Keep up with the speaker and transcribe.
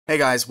Hey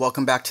guys,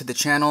 welcome back to the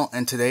channel,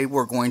 and today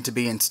we're going to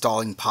be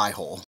installing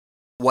Pi-hole.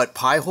 What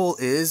Pi-hole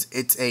is,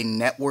 it's a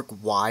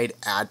network-wide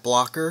ad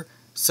blocker,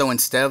 so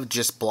instead of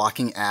just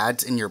blocking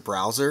ads in your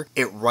browser,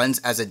 it runs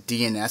as a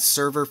DNS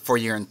server for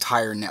your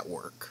entire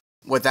network.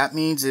 What that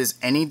means is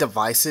any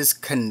devices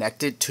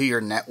connected to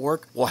your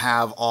network will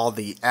have all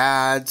the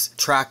ads,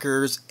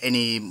 trackers,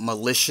 any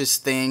malicious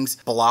things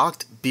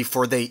blocked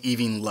before they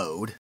even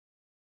load.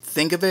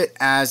 Think of it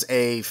as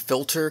a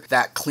filter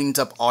that cleans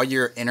up all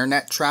your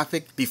internet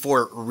traffic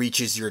before it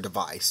reaches your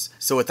device.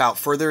 So without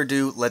further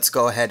ado, let's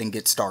go ahead and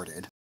get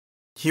started.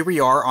 Here we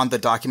are on the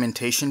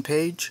documentation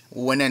page.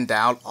 When in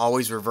doubt,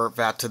 always revert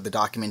back to the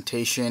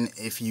documentation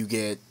if you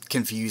get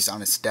confused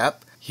on a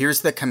step.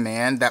 Here's the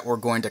command that we're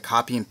going to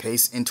copy and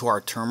paste into our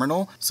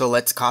terminal. So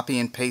let's copy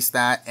and paste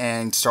that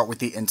and start with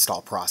the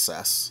install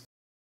process.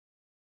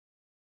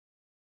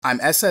 I'm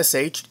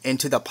SSH'd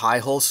into the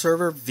Pi-hole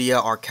server via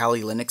our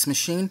Kali Linux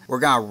machine. We're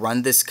going to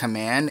run this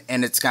command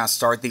and it's going to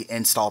start the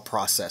install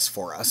process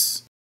for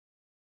us.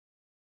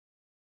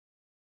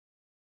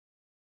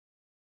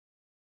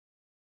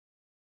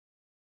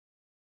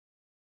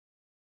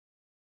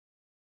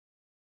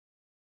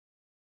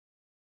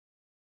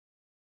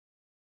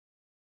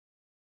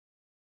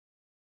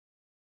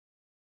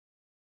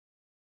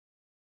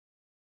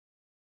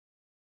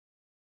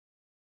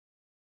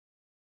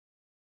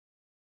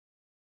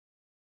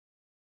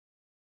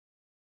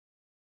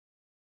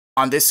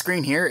 On this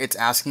screen here, it's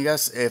asking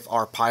us if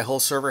our Pi-hole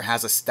server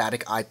has a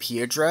static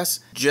IP address.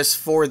 Just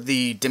for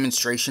the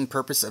demonstration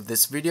purpose of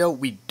this video,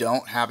 we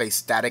don't have a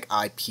static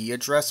IP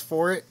address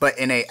for it, but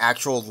in an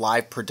actual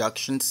live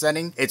production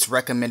setting, it's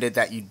recommended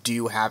that you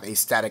do have a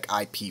static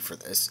IP for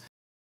this.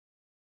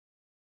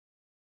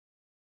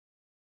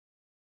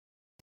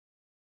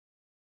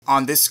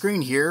 On this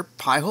screen here,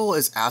 Pi-hole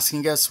is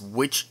asking us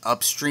which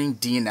upstream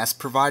DNS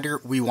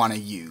provider we want to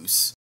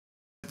use.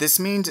 What this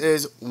means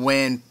is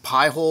when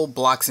Pi-hole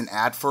blocks an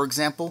ad, for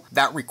example,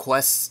 that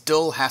request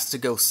still has to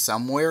go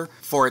somewhere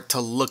for it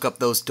to look up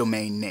those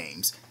domain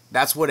names.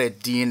 That's what a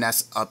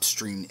DNS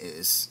upstream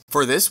is.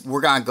 For this,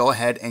 we're going to go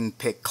ahead and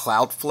pick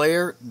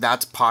Cloudflare.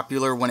 That's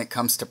popular when it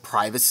comes to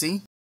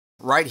privacy.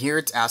 Right here,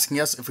 it's asking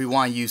us if we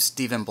want to use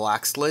Stephen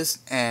Black's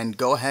list, and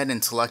go ahead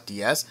and select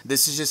yes.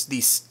 This is just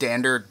the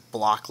standard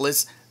block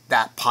list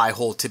that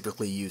Pi-hole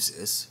typically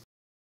uses.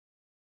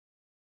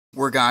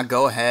 We're going to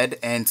go ahead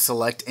and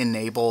select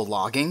Enable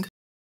Logging.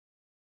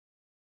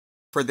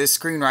 For this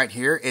screen right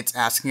here, it's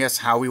asking us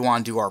how we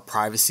want to do our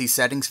privacy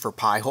settings for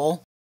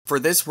Pi-hole. For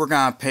this, we're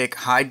going to pick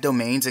Hide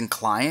Domains and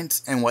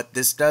Clients, and what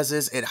this does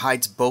is it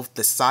hides both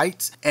the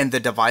sites and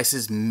the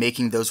devices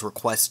making those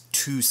requests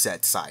to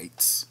said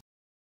sites.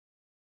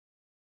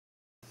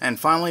 And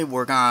finally,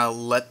 we're going to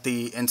let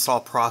the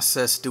install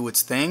process do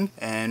its thing,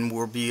 and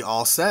we'll be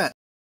all set.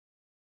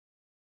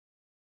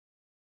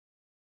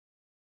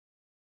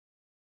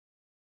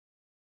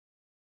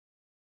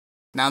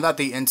 Now that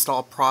the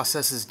install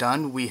process is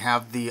done, we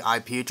have the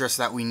IP address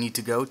that we need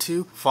to go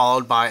to,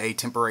 followed by a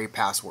temporary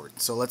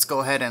password. So let's go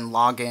ahead and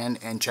log in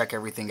and check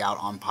everything out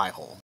on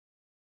Pi-hole.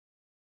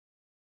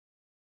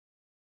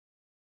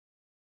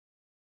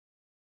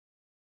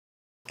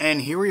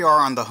 And here we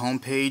are on the home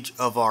page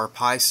of our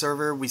Pi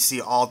server. We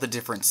see all the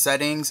different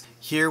settings.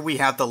 Here we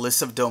have the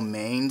list of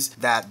domains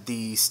that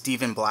the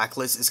Stephen Black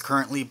list is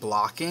currently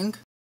blocking.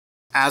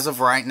 As of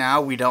right now,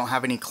 we don't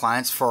have any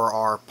clients for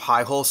our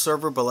Pi-hole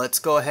server, but let's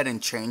go ahead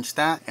and change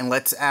that, and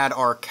let's add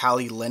our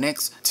Kali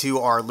Linux to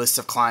our list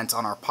of clients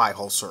on our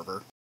Pi-hole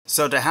server.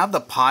 So to have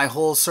the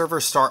Pi-hole server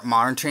start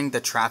monitoring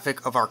the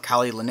traffic of our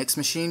Kali Linux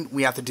machine,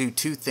 we have to do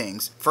two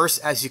things.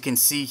 First, as you can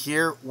see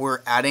here,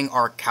 we're adding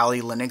our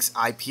Kali Linux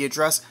IP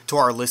address to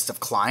our list of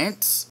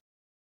clients.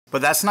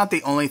 But that's not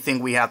the only thing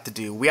we have to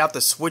do. We have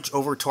to switch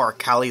over to our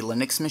Kali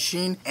Linux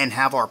machine and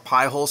have our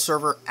Pi-hole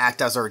server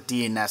act as our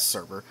DNS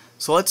server.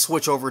 So let's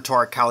switch over to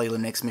our Kali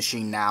Linux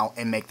machine now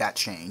and make that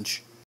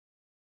change.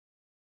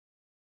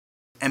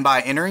 And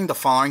by entering the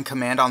following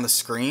command on the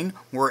screen,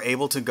 we're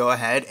able to go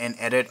ahead and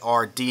edit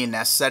our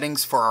DNS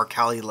settings for our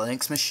Kali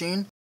Linux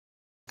machine.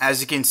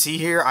 As you can see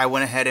here, I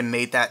went ahead and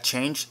made that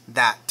change.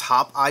 That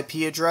top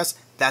IP address,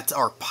 that's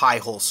our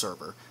Pi-hole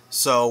server.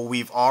 So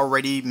we've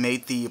already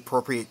made the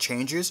appropriate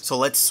changes. So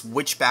let's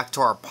switch back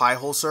to our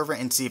Pi-hole server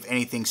and see if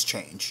anything's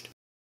changed.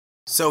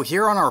 So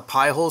here on our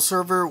Pi-hole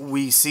server,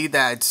 we see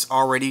that it's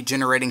already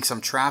generating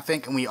some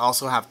traffic, and we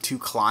also have two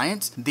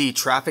clients. The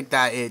traffic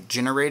that it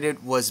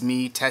generated was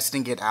me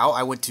testing it out.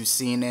 I went to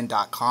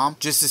CNN.com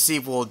just to see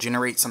if we'll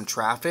generate some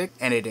traffic,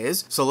 and it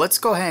is. So let's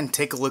go ahead and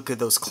take a look at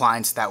those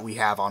clients that we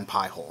have on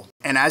Pi-hole.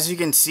 And as you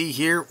can see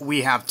here,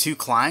 we have two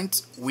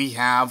clients. We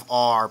have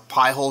our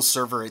Pi-hole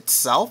server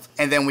itself,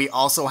 and then we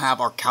also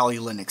have our Kali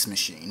Linux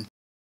machine.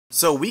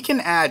 So we can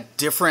add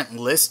different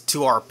lists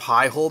to our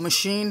Pi-hole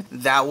machine,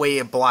 that way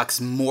it blocks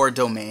more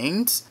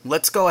domains.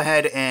 Let's go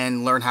ahead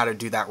and learn how to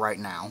do that right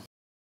now.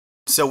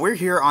 So we're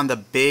here on the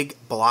big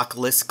block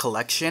list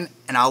collection,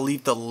 and I'll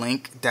leave the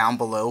link down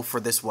below for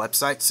this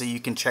website so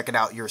you can check it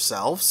out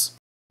yourselves.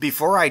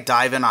 Before I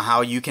dive into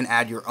how you can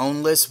add your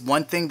own list,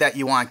 one thing that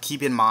you want to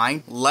keep in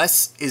mind,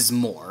 less is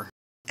more.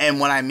 And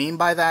what I mean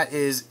by that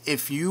is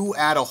if you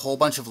add a whole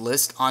bunch of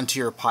lists onto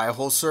your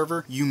Pi-hole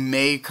server, you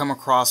may come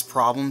across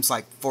problems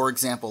like, for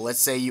example, let's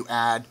say you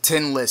add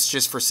 10 lists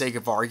just for sake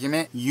of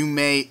argument, you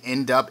may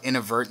end up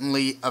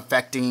inadvertently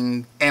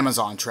affecting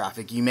Amazon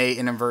traffic. You may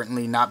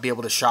inadvertently not be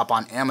able to shop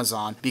on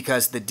Amazon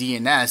because the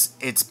DNS,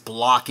 it's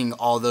blocking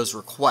all those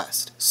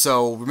requests.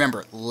 So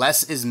remember,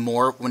 less is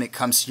more when it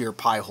comes to your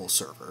Pi-hole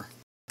server.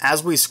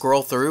 As we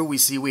scroll through, we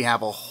see we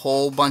have a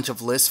whole bunch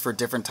of lists for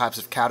different types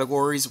of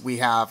categories. We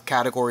have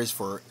categories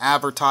for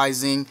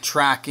advertising,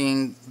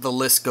 tracking, the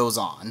list goes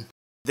on.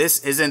 This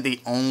isn't the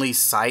only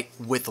site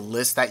with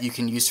lists that you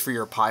can use for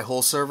your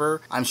Pi-hole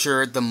server. I'm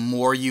sure the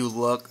more you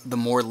look, the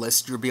more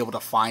lists you'll be able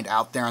to find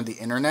out there on the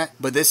internet.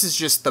 But this is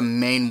just the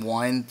main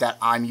one that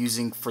I'm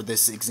using for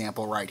this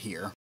example right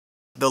here.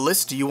 The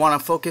lists you want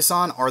to focus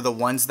on are the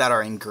ones that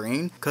are in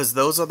green, because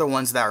those are the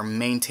ones that are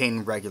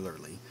maintained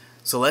regularly.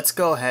 So let's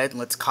go ahead,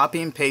 let's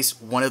copy and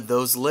paste one of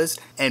those lists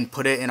and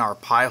put it in our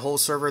Pi-hole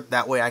server.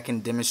 That way I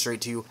can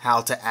demonstrate to you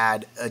how to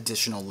add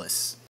additional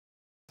lists.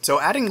 So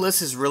adding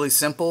lists is really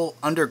simple.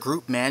 Under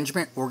group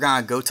management, we're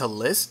gonna go to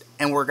list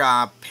and we're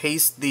gonna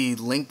paste the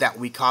link that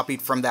we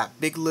copied from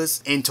that big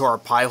list into our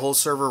Pi-hole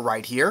server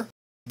right here.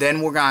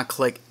 Then we're gonna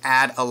click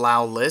add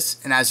allow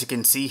list. And as you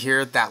can see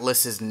here, that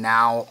list is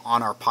now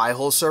on our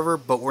Pi-hole server,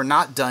 but we're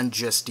not done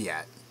just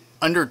yet.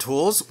 Under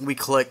tools, we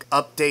click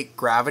update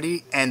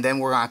gravity and then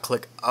we're going to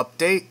click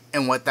update.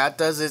 And what that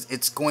does is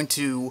it's going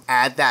to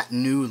add that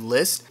new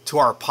list to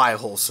our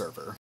Pi-hole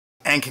server.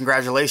 And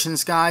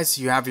congratulations guys,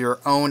 you have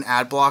your own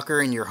ad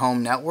blocker in your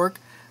home network.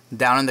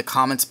 Down in the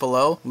comments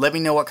below, let me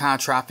know what kind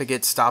of traffic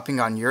it's stopping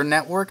on your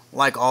network.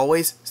 Like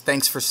always,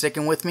 thanks for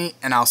sticking with me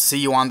and I'll see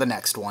you on the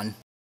next one.